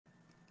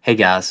Hey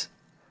guys,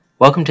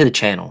 welcome to the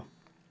channel.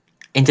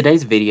 In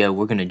today's video,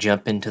 we're going to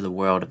jump into the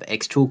world of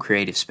xTool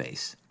Creative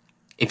Space.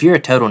 If you're a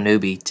total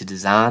newbie to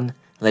design,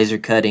 laser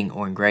cutting,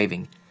 or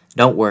engraving,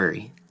 don't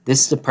worry,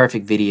 this is a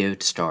perfect video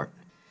to start.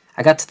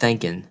 I got to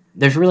thinking,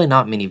 there's really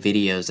not many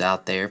videos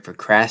out there for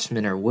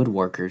craftsmen or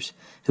woodworkers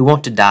who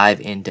want to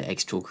dive into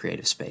xTool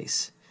Creative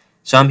Space,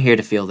 so I'm here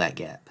to fill that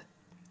gap.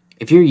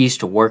 If you're used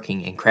to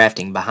working and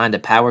crafting behind a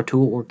power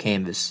tool or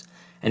canvas,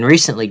 and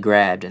recently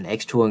grabbed an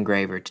xTool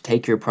engraver to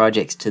take your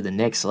projects to the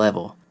next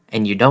level,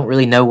 and you don't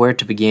really know where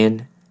to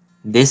begin,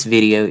 this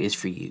video is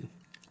for you.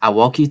 I'll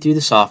walk you through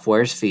the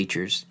software's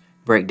features,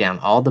 break down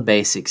all the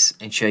basics,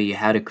 and show you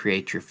how to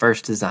create your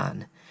first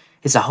design.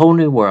 It's a whole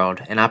new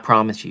world, and I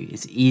promise you,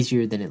 it's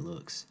easier than it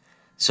looks.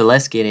 So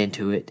let's get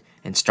into it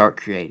and start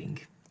creating.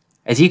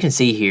 As you can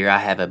see here, I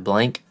have a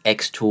blank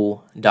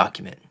xTool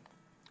document.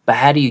 But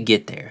how do you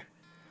get there?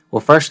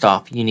 Well, first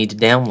off, you need to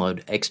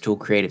download xTool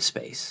Creative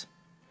Space.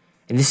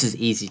 And this is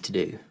easy to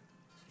do.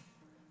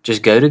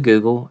 Just go to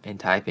Google and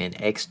type in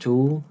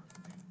xTool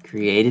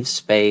Creative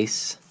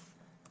Space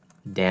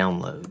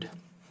download.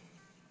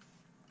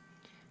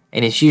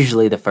 And it's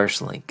usually the first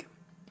link.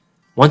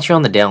 Once you're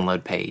on the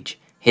download page,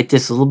 hit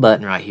this little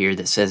button right here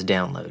that says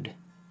download.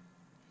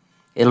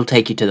 It'll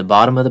take you to the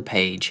bottom of the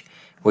page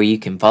where you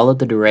can follow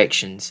the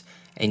directions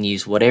and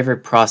use whatever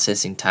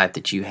processing type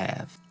that you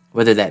have,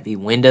 whether that be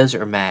Windows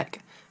or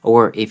Mac,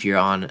 or if you're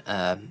on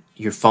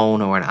your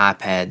phone or an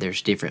iPad,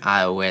 there's different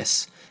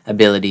iOS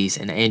abilities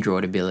and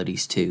Android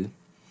abilities too.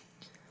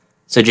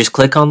 So just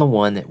click on the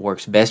one that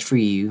works best for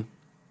you.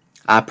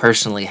 I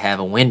personally have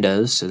a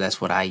Windows, so that's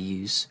what I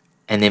use.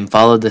 And then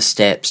follow the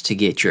steps to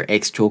get your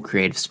xTool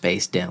Creative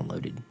Space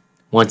downloaded.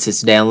 Once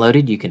it's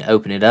downloaded, you can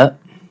open it up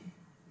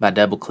by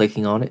double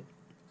clicking on it,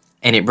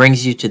 and it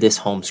brings you to this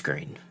home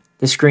screen.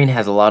 This screen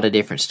has a lot of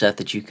different stuff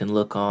that you can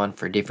look on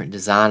for different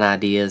design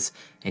ideas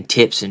and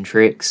tips and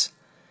tricks.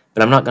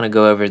 But I'm not going to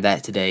go over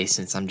that today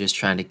since I'm just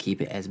trying to keep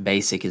it as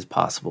basic as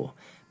possible.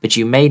 But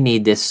you may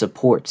need this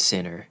support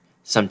center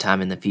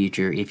sometime in the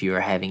future if you are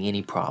having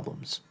any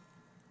problems.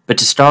 But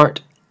to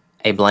start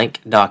a blank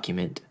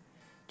document,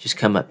 just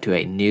come up to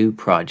a new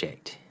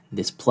project,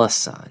 this plus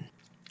sign.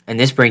 And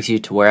this brings you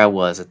to where I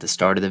was at the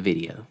start of the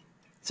video.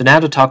 So now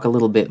to talk a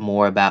little bit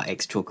more about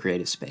xTool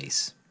Creative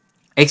Space.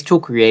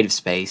 xTool Creative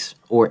Space,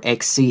 or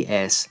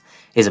XCS,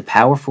 is a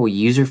powerful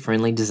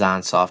user-friendly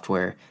design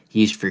software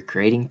used for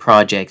creating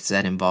projects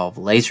that involve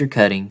laser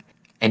cutting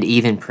and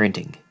even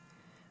printing.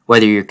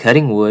 Whether you're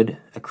cutting wood,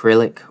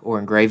 acrylic, or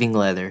engraving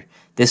leather,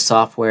 this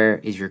software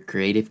is your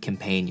creative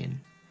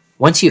companion.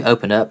 Once you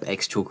open up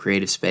xTool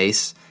Creative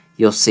Space,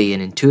 you'll see an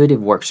intuitive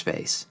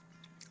workspace.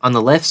 On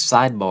the left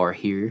sidebar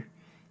here,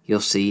 you'll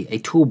see a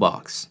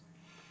toolbox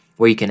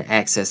where you can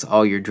access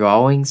all your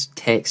drawings,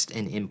 text,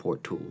 and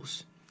import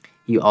tools.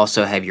 You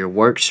also have your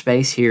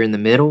workspace here in the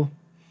middle,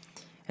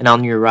 and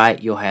on your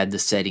right, you'll have the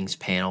settings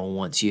panel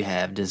once you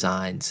have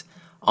designs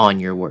on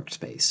your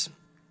workspace.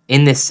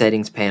 In this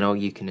settings panel,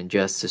 you can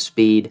adjust the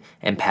speed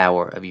and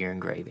power of your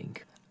engraving.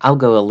 I'll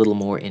go a little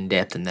more in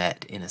depth in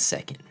that in a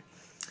second.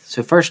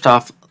 So first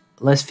off,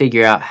 let's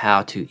figure out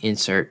how to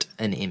insert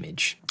an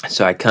image.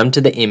 So I come to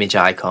the image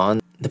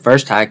icon, the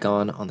first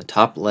icon on the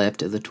top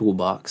left of the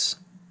toolbox,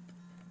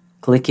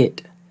 click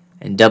it,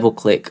 and double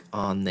click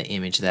on the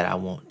image that I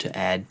want to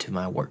add to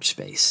my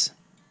workspace.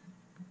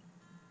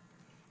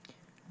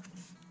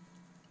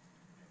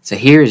 So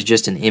here is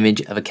just an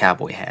image of a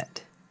cowboy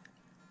hat.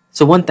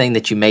 So one thing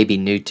that you may be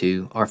new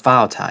to are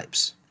file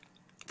types.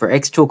 For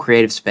xTool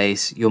Creative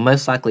Space, you'll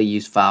most likely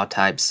use file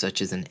types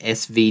such as an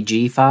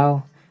SVG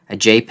file, a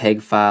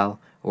JPEG file,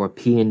 or a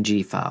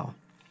PNG file.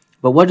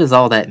 But what does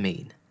all that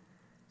mean?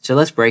 So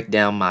let's break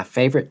down my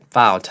favorite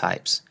file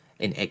types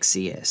in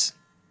XCS.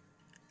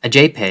 A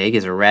JPEG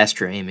is a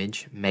raster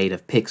image made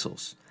of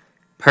pixels,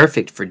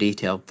 perfect for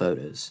detailed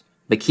photos.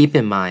 But keep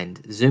in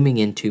mind, zooming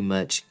in too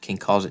much can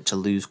cause it to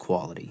lose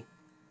quality.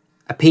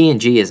 A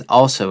PNG is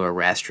also a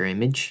raster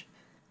image,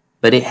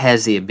 but it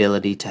has the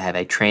ability to have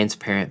a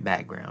transparent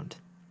background.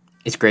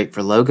 It's great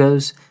for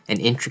logos and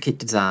intricate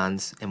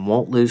designs and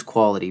won't lose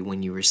quality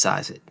when you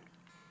resize it.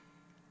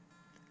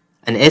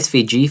 An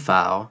SVG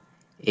file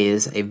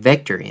is a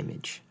vector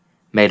image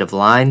made of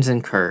lines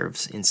and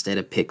curves instead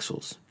of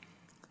pixels.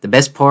 The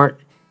best part,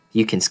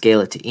 you can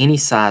scale it to any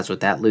size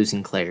without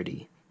losing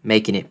clarity,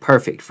 making it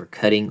perfect for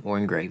cutting or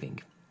engraving.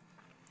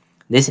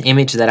 This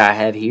image that I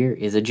have here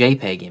is a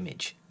JPEG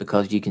image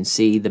because you can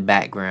see the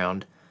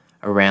background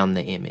around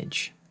the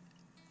image.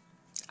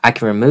 I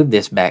can remove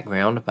this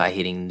background by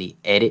hitting the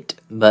Edit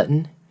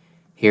button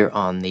here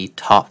on the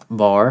top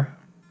bar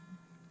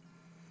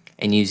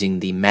and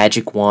using the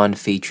magic wand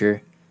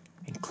feature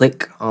and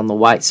click on the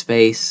white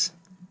space,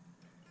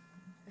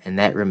 and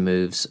that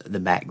removes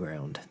the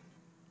background.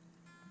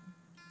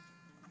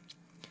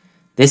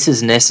 This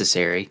is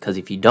necessary because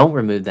if you don't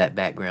remove that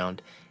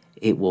background,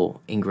 it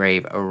will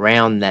engrave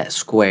around that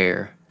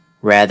square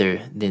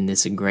rather than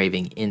this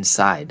engraving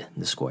inside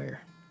the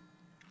square.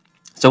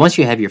 So once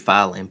you have your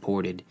file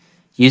imported,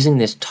 using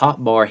this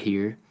top bar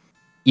here,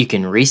 You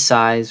can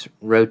resize,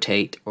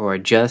 rotate, or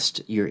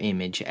adjust your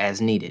image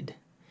as needed.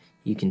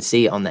 You can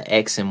see on the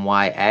X and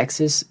Y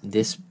axis,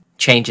 this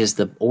changes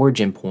the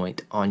origin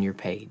point on your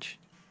page.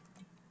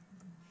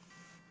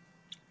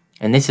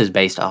 And this is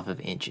based off of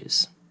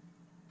inches.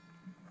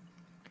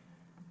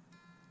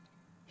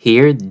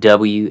 Here,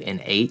 W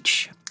and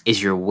H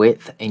is your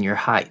width and your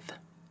height.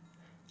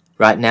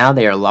 Right now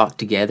they are locked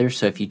together,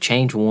 so if you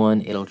change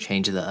one, it'll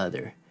change the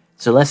other.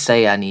 So let's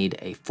say I need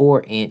a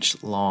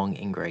 4-inch long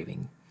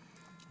engraving.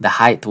 The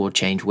height will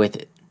change with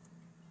it.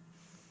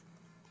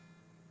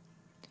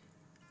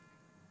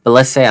 But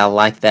let's say I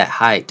like that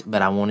height,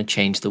 but I want to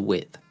change the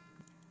width.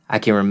 I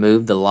can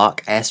remove the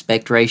lock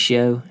aspect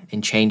ratio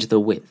and change the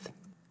width.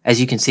 As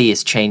you can see,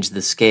 it's changed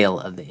the scale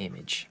of the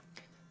image.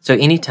 So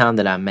anytime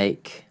that I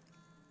make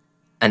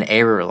an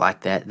error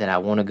like that I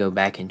want to go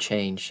back and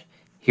change,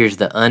 here's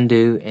the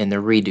undo and the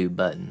redo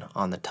button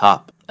on the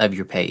top of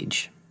your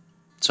page.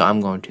 So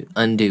I'm going to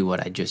undo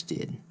what I just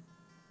did.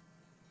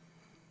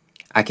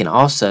 I can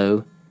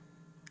also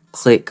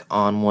click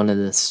on one of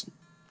the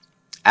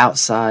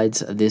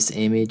outsides of this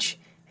image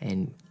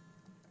and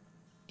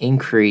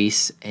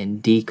increase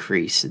and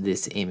decrease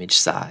this image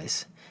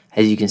size.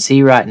 As you can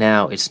see right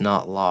now, it's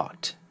not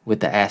locked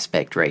with the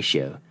aspect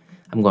ratio.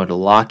 I'm going to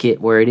lock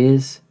it where it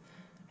is,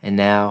 and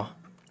now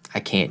I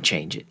can't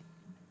change it.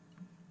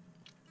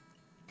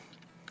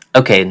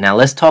 Okay, now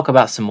let's talk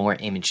about some more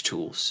image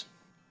tools.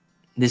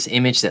 This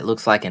image that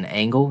looks like an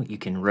angle, you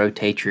can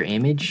rotate your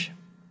image.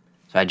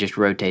 So I just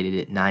rotated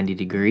it 90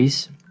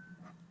 degrees.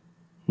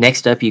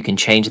 Next up, you can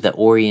change the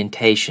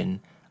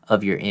orientation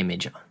of your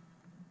image.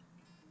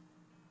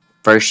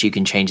 First, you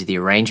can change the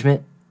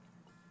arrangement.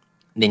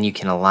 Then you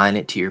can align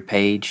it to your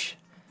page.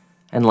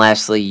 And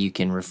lastly, you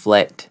can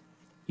reflect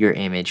your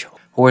image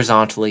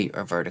horizontally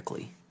or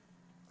vertically.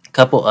 A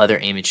couple other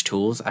image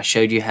tools. I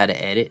showed you how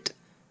to edit.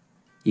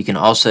 You can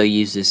also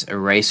use this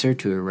eraser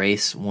to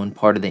erase one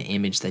part of the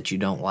image that you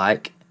don't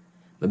like.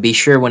 But be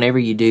sure whenever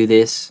you do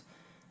this,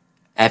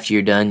 after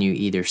you're done, you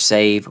either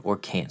save or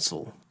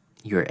cancel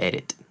your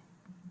edit.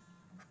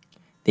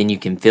 Then you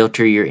can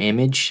filter your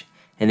image,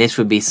 and this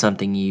would be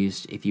something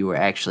used if you were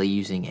actually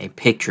using a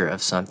picture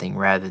of something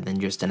rather than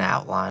just an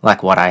outline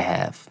like what I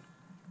have.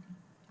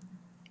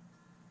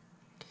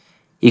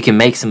 You can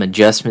make some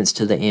adjustments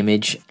to the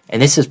image,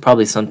 and this is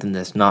probably something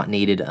that's not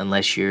needed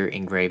unless you're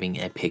engraving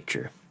a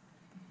picture.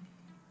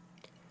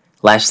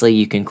 Lastly,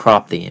 you can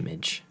crop the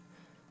image.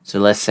 So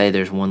let's say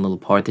there's one little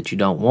part that you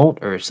don't want,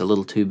 or it's a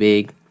little too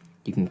big.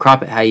 You can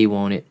crop it how you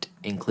want it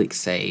and click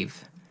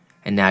save,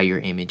 and now your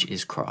image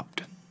is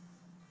cropped.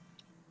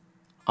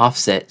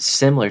 Offset,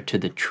 similar to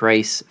the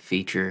trace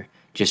feature,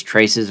 just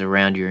traces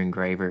around your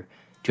engraver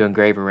to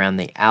engrave around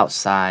the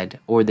outside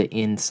or the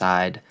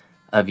inside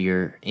of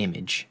your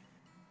image.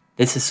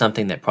 This is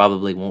something that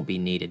probably won't be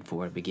needed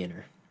for a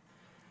beginner.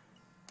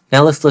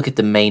 Now let's look at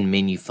the main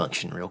menu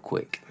function real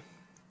quick.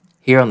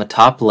 Here on the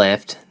top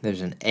left,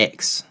 there's an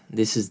X.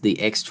 This is the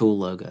xTool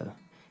logo.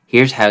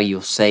 Here's how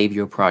you'll save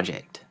your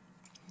project.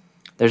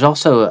 There's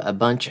also a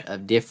bunch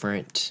of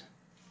different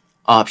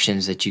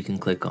options that you can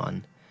click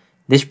on.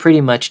 This pretty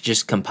much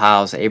just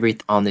compiles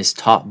everything on this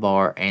top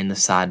bar and the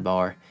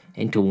sidebar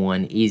into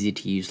one easy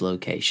to use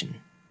location.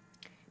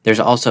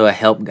 There's also a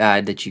help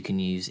guide that you can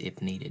use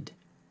if needed.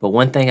 But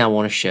one thing I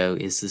want to show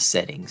is the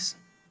settings.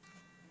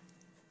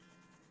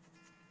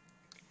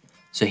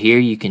 So here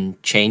you can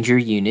change your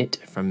unit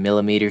from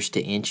millimeters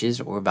to inches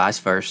or vice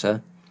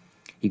versa.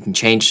 You can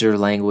change their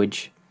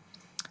language.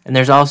 And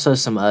there's also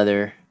some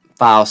other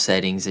file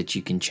settings that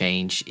you can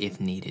change if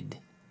needed.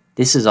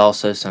 This is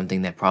also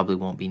something that probably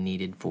won't be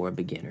needed for a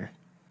beginner.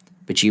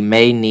 But you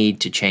may need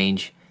to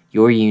change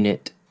your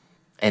unit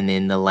and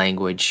then the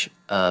language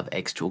of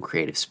xTool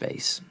Creative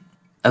Space.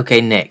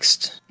 Okay,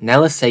 next. Now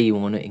let's say you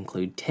want to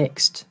include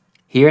text.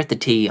 Here at the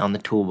T on the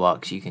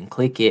toolbox, you can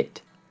click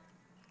it,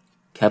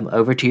 come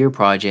over to your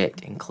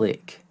project and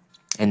click,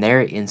 and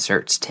there it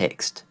inserts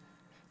text.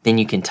 Then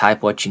you can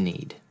type what you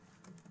need.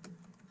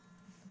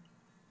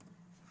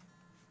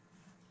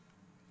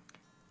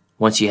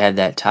 Once you have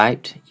that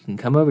typed, you can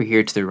come over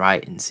here to the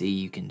right and see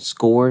you can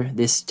score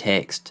this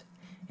text,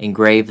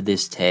 engrave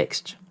this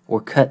text, or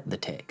cut the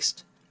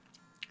text.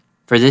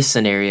 For this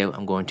scenario,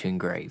 I'm going to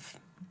engrave.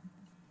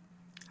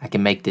 I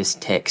can make this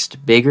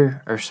text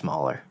bigger or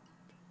smaller,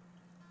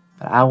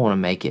 but I want to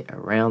make it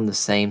around the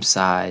same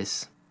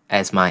size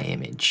as my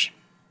image.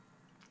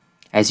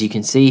 As you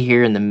can see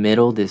here in the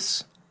middle,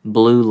 this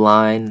blue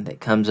line that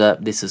comes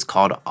up, this is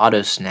called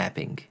auto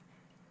snapping,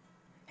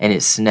 and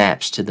it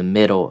snaps to the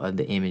middle of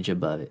the image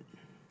above it.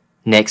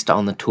 Next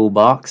on the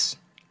toolbox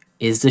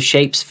is the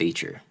shapes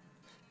feature.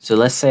 So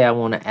let's say I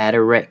want to add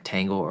a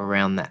rectangle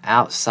around the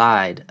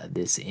outside of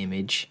this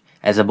image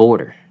as a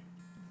border.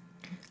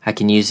 I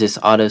can use this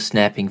auto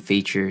snapping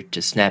feature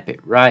to snap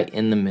it right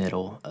in the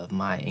middle of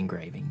my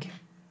engraving.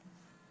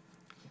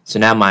 So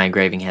now my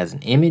engraving has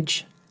an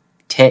image,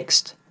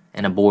 text,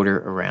 and a border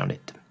around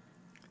it.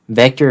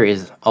 Vector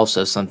is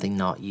also something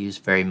not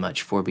used very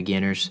much for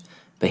beginners,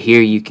 but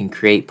here you can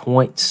create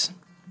points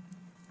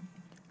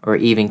or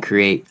even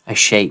create a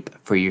shape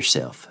for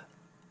yourself.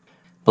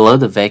 Below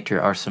the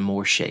vector are some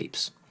more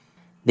shapes.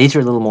 These are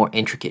a little more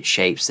intricate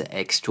shapes that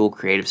xTool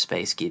Creative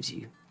Space gives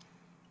you.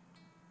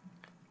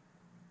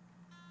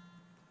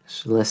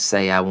 So let's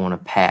say I want a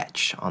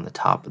patch on the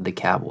top of the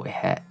cowboy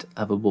hat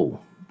of a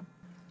bull.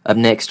 Up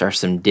next are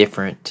some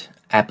different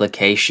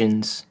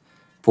applications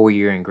for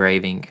your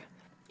engraving.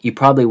 You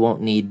probably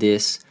won't need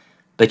this,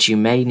 but you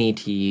may need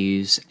to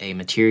use a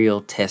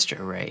material test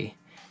array.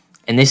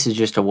 And this is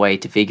just a way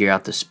to figure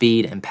out the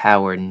speed and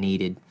power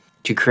needed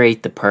to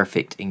create the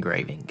perfect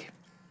engraving.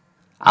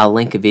 I'll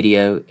link a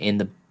video in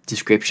the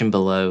description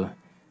below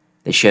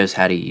that shows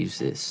how to use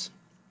this.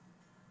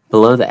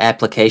 Below the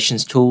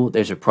Applications tool,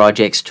 there's a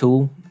Projects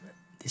tool.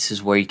 This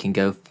is where you can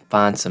go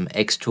find some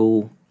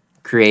xTool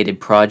created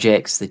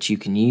projects that you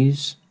can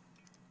use.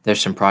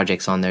 There's some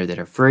projects on there that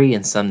are free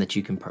and some that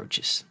you can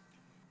purchase.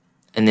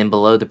 And then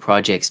below the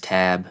Projects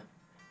tab,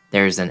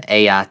 there's an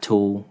AI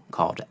tool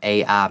called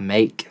AI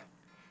Make.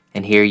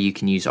 And here you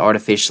can use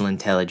artificial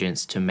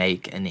intelligence to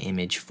make an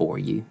image for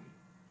you.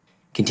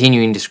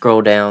 Continuing to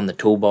scroll down the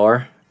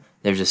toolbar,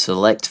 there's a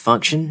select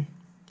function.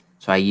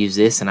 So I use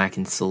this and I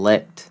can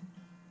select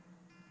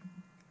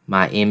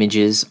my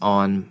images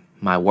on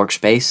my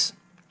workspace.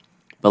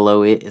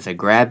 Below it is a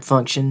grab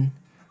function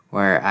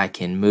where I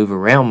can move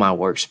around my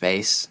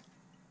workspace.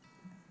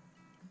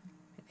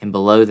 And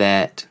below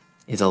that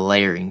is a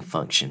layering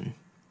function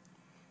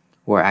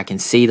where I can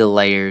see the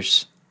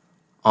layers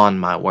on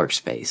my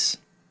workspace.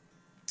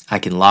 I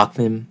can lock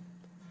them,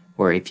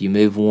 where if you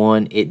move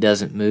one, it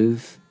doesn't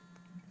move.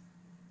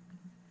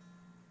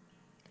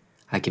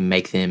 I can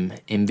make them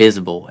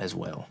invisible as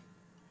well.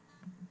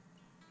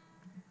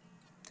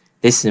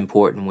 This is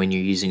important when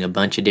you're using a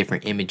bunch of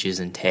different images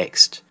and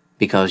text,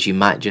 because you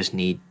might just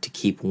need to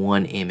keep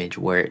one image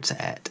where it's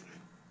at.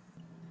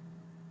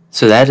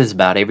 So that is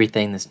about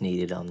everything that's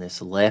needed on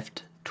this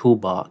left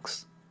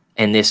toolbox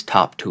and this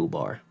top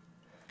toolbar.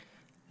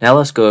 Now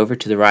let's go over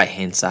to the right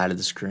hand side of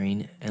the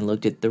screen and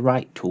look at the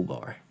right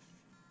toolbar.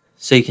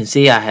 So you can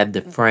see I have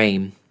the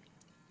frame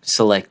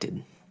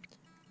selected.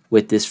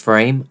 With this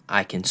frame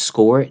I can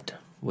score it,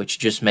 which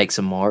just makes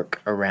a mark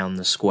around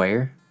the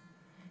square,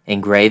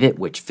 engrave it,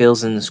 which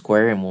fills in the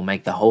square and will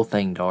make the whole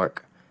thing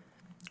dark,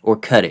 or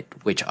cut it,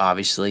 which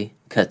obviously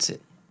cuts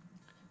it.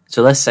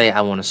 So let's say I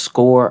want to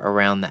score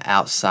around the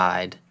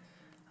outside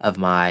of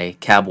my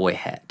cowboy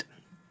hat.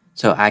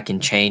 So I can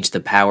change the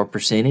power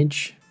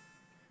percentage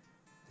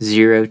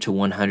 0 to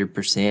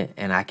 100%,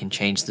 and I can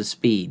change the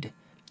speed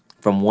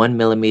from 1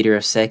 millimeter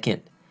a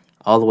second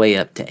all the way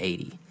up to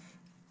 80.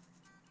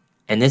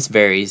 And this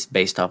varies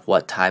based off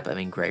what type of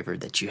engraver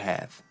that you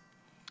have.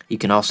 You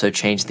can also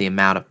change the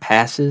amount of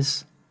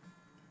passes.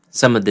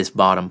 Some of this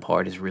bottom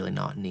part is really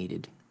not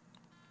needed.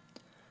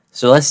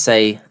 So let's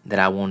say that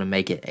I want to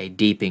make it a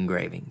deep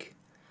engraving.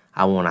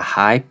 I want a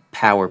high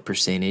power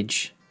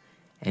percentage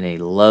and a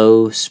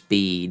low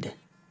speed.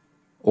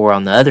 Or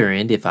on the other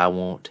end, if I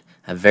want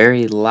a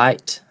very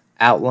light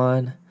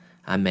outline,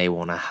 I may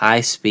want a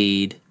high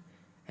speed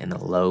and a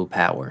low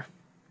power.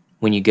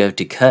 When you go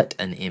to cut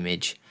an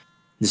image,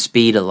 the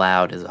speed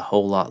allowed is a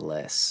whole lot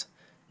less.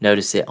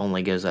 Notice it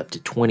only goes up to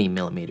 20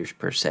 millimeters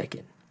per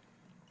second.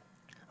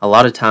 A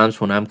lot of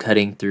times when I'm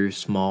cutting through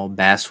small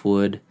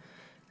basswood,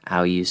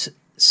 I'll use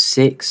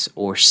 6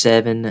 or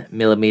 7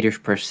 millimeters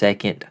per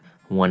second,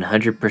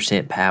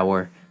 100%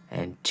 power,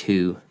 and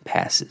 2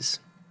 passes.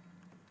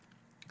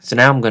 So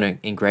now I'm going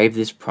to engrave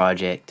this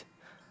project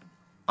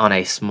on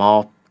a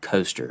small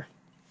coaster.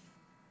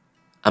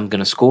 I'm going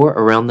to score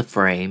around the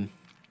frame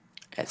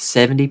at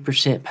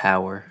 70%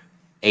 power,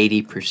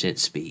 80%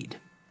 speed.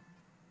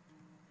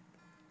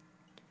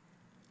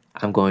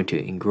 I'm going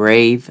to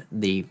engrave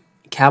the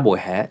cowboy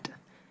hat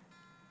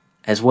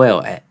as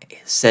well at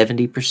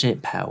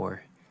 70%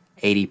 power,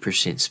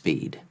 80%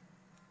 speed.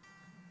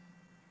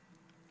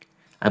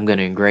 I'm going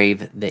to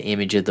engrave the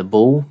image of the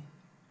bull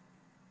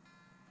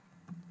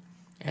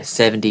at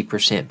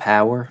 70%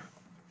 power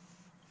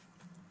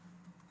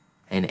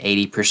and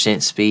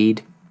 80%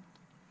 speed.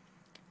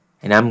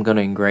 And I'm going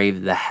to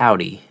engrave the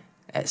howdy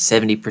at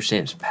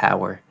 70%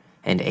 power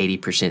and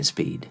 80%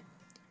 speed.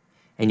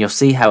 And you'll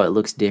see how it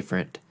looks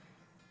different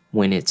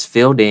when it's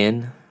filled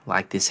in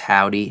like this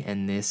howdy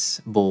and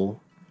this bull,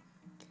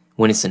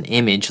 when it's an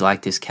image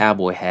like this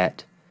cowboy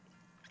hat,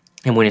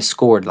 and when it's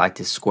scored like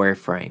this square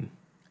frame.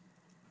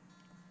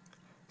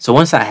 So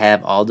once I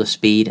have all the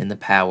speed and the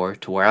power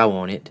to where I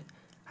want it,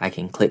 I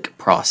can click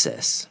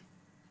Process.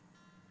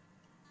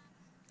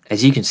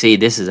 As you can see,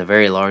 this is a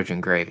very large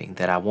engraving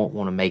that I won't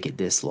want to make it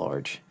this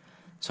large.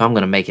 So I'm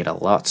going to make it a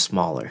lot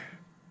smaller.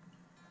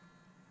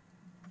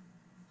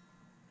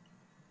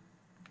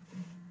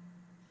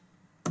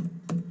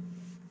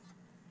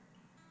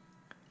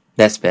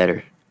 That's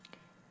better.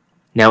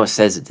 Now it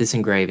says that this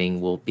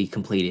engraving will be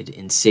completed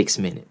in 6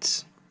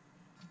 minutes.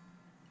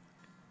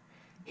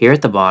 Here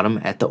at the bottom,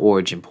 at the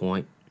origin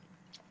point,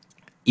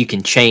 you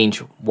can change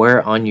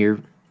where on your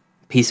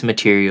piece of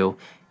material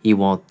you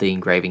want the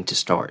engraving to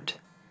start.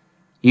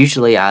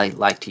 Usually I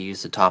like to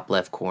use the top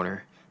left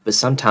corner, but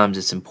sometimes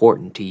it's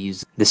important to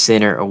use the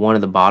center or one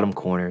of the bottom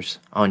corners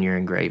on your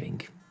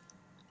engraving.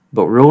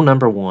 But rule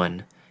number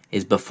 1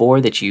 is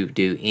before that you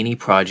do any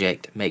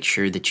project, make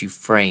sure that you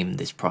frame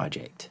this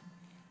project.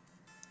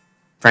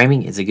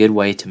 Framing is a good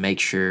way to make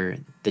sure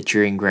that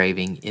your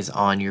engraving is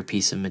on your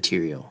piece of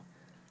material.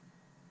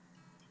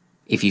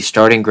 If you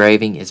start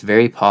engraving, it's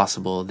very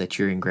possible that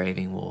your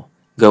engraving will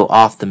go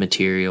off the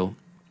material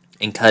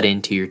and cut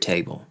into your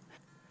table.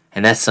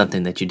 And that's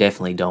something that you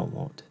definitely don't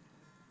want.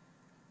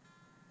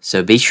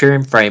 So be sure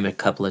and frame it a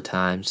couple of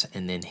times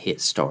and then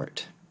hit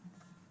start.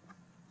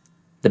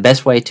 The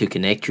best way to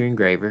connect your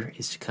engraver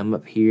is to come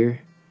up here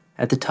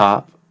at the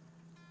top,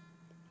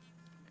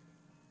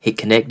 hit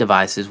connect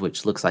devices,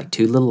 which looks like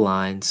 2 little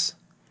lines,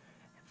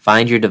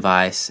 find your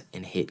device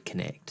and hit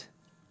connect.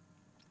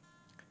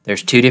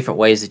 There's 2 different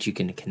ways that you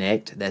can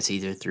connect. That's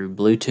either through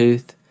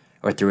Bluetooth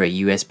or through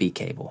a USB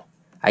cable.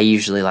 I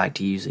usually like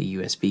to use a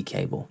USB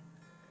cable.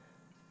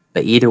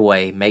 But either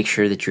way, make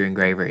sure that your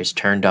engraver is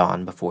turned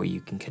on before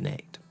you can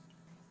connect.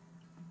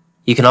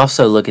 You can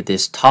also look at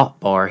this top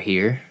bar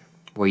here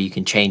where you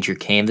can change your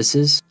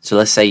canvases. So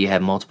let's say you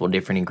have multiple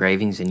different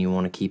engravings and you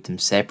want to keep them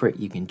separate.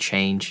 You can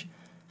change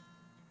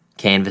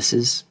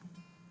canvases.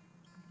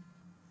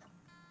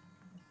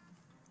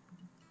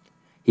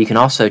 You can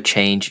also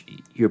change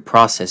your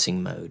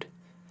processing mode.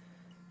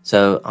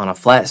 So on a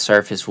flat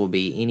surface will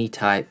be any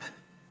type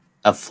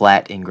of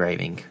flat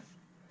engraving.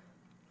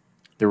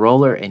 The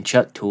roller and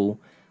chuck tool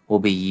will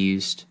be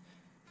used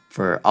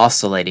for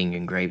oscillating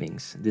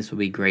engravings. This will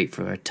be great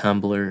for a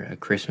tumbler, a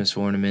Christmas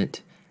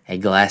ornament, a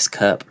glass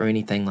cup, or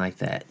anything like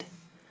that.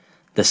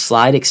 The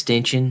slide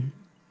extension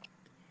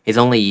is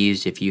only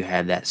used if you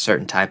have that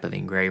certain type of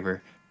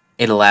engraver.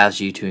 It allows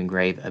you to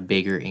engrave a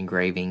bigger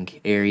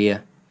engraving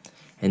area.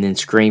 And then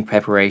screen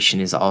preparation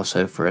is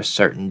also for a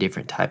certain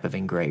different type of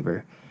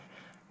engraver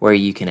where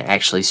you can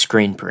actually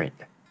screen print.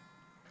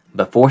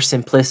 But for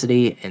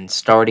simplicity and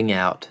starting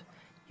out,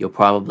 you'll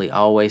probably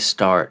always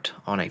start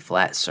on a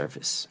flat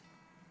surface.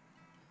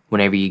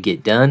 Whenever you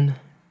get done,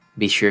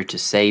 be sure to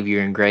save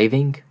your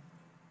engraving,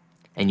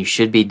 and you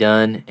should be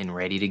done and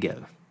ready to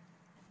go.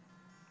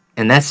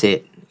 And that's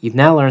it. You've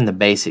now learned the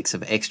basics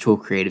of xTool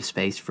Creative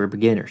Space for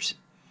beginners.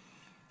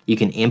 You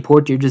can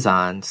import your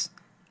designs,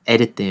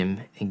 edit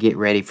them, and get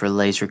ready for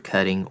laser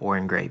cutting or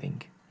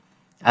engraving.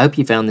 I hope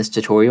you found this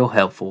tutorial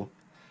helpful,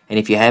 and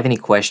if you have any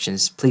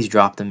questions, please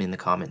drop them in the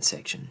comment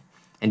section.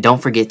 And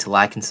don't forget to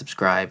like and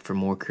subscribe for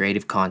more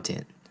creative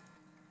content.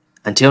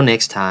 Until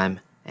next time,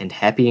 and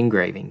happy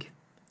engraving.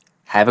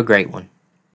 Have a great one.